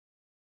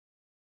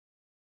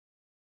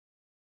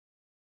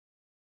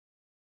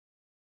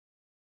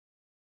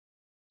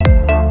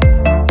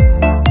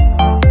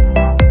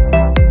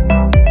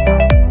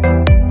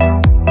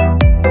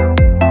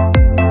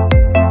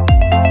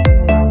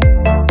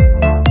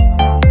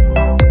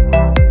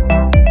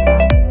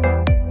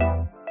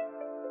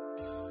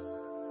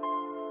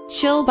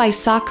Chill by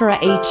Sakura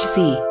HC.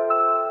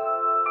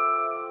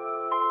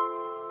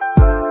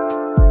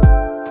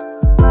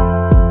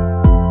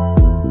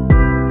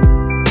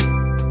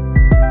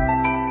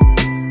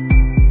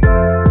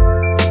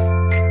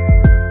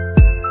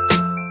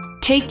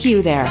 Take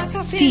You There,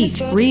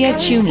 feat. Ria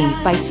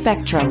Chuni by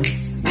Spectrum.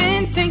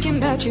 Been thinking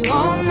about you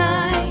all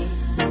night.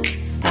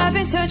 I've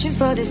been searching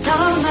for this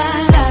all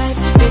my life.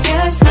 You're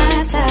just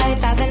my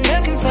type. I've been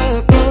looking for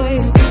a boy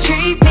who can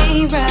treat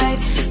me right.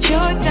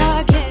 Your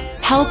dark hair.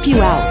 Help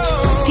You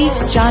Out, feat.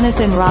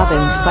 Jonathan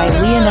Robbins by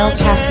Lionel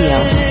Casio.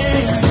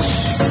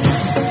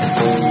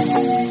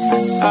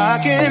 I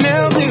can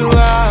help you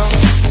out.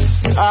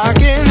 I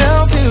can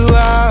help you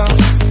out.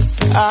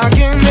 I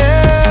can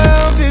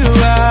help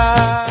you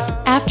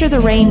out. After the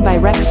Rain by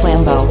Rex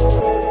Lambo.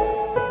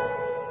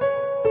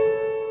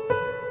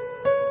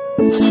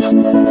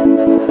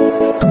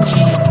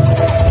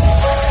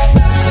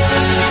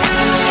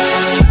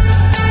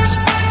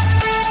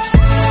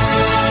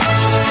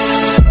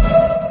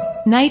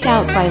 Night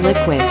Out by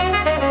Liquid.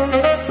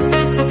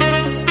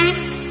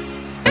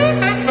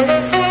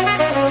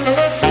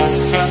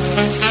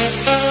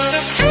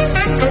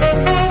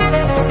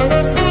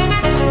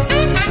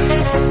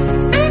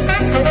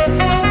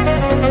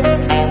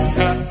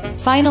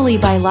 Finally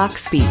by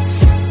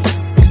Lockspeeds.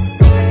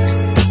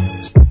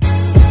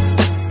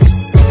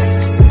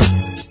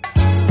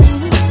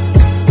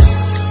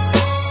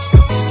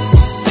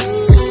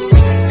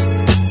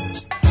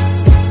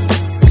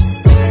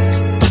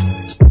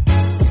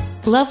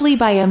 Lovely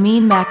by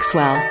Amin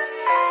Maxwell.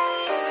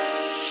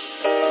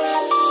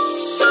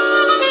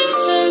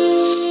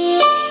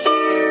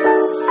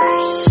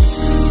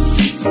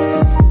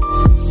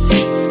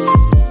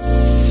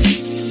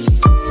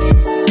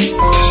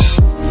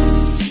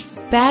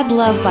 Bad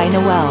Love by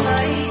Noel.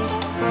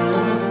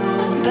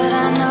 But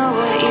I know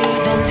what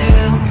you've been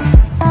through.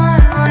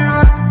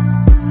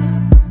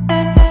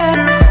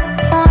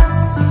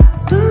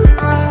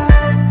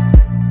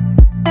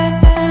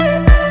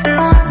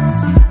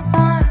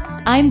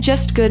 I'm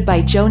Just Good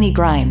by Joni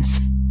Grimes.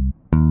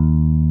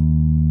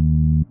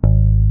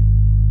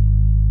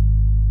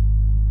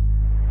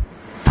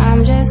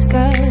 I'm just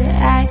good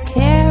at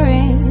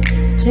caring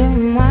too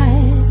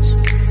much.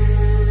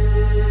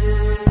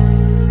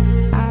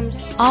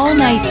 All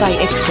Night by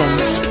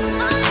Ixon.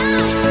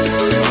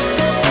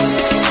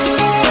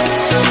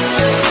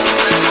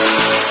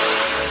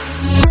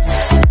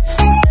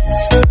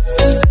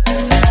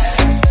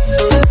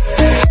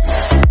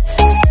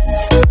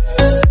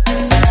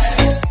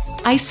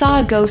 I Saw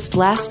a Ghost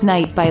Last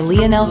Night by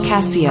Lionel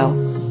Casio.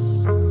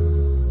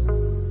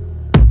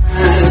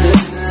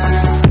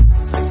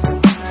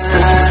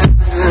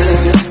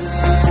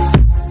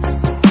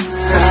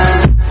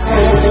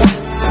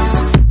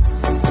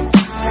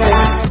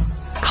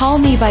 Call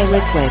Me by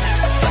Liquid.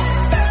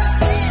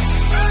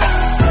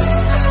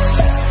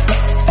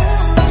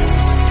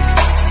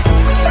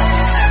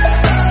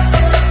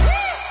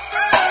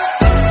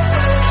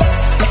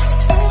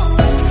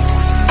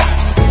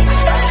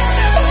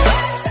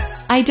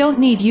 I Don't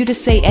Need You to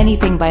Say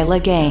Anything by La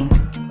Gang.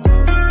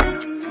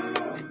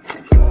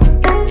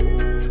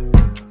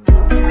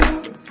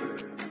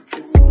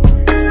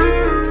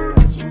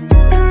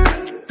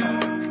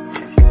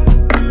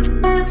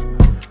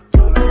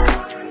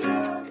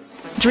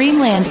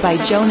 Dreamland by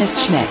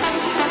Jonas Schmidt.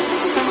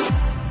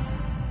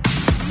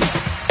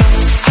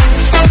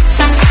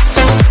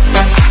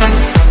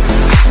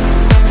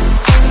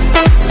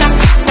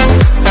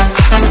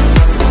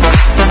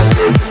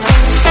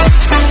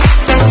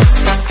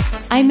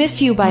 I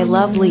Miss You by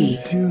Love Lee.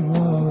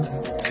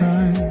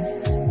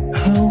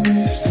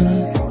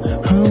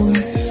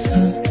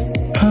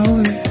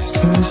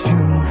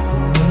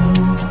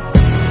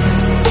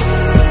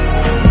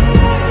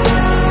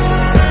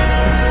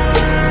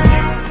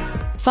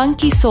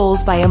 Funky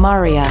Souls by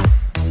Amaria.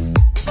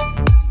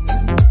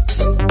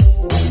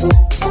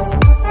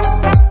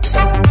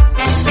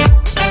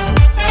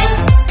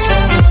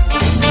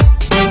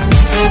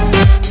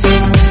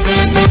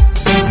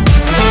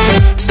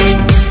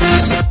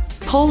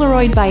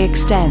 Polaroid by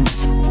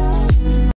Extends.